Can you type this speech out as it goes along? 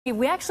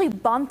We actually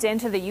bumped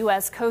into the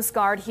U.S. Coast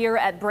Guard here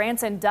at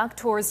Branson Duck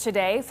Tours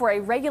today for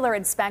a regular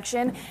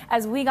inspection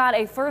as we got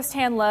a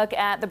first-hand look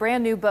at the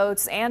brand new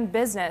boats and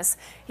business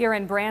here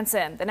in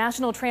Branson. The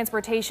National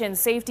Transportation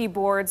Safety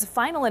Board's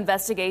final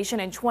investigation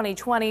in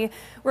 2020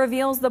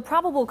 reveals the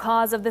probable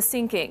cause of the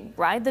sinking.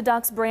 Ride the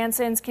Ducks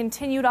Branson's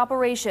continued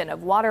operation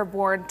of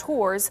waterborne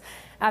tours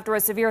after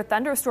a severe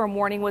thunderstorm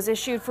warning was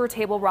issued for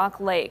Table Rock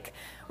Lake,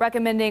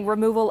 recommending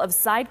removal of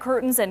side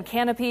curtains and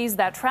canopies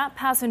that trap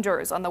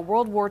passengers on the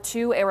World War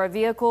II era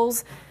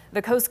vehicles.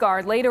 The Coast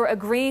Guard later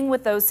agreeing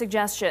with those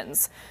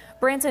suggestions.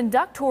 Branson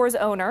Duck Tours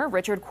owner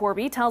Richard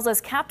Corby tells us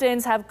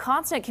captains have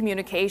constant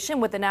communication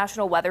with the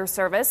National Weather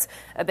Service,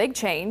 a big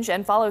change,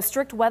 and follow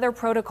strict weather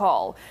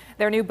protocol.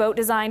 Their new boat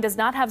design does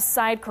not have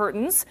side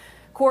curtains.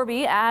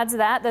 Corby adds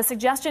that the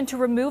suggestion to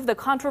remove the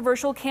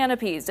controversial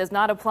canopies does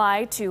not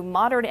apply to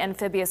modern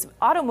amphibious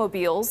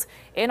automobiles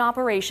in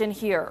operation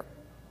here.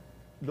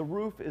 The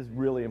roof is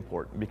really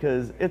important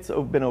because it's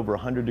been over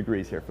 100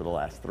 degrees here for the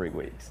last 3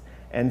 weeks.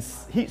 And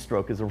heat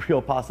stroke is a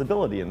real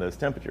possibility in those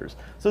temperatures.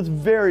 So it's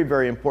very,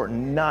 very important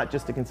not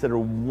just to consider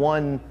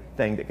one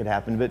thing that could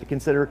happen, but to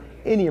consider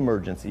any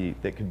emergency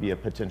that could be a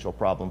potential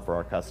problem for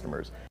our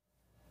customers.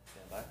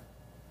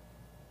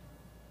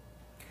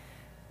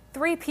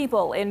 3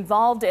 people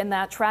involved in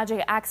that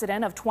tragic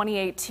accident of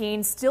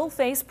 2018 still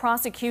face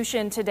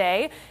prosecution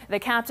today. The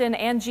captain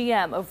and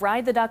GM of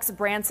Ride the Ducks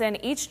Branson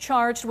each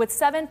charged with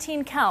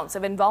 17 counts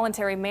of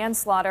involuntary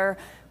manslaughter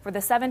for the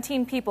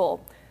 17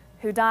 people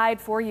who died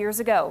 4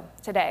 years ago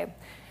today.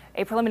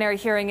 A preliminary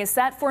hearing is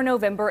set for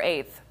November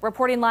 8th.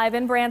 Reporting live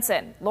in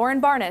Branson, Lauren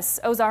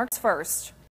Barnes, Ozarks First.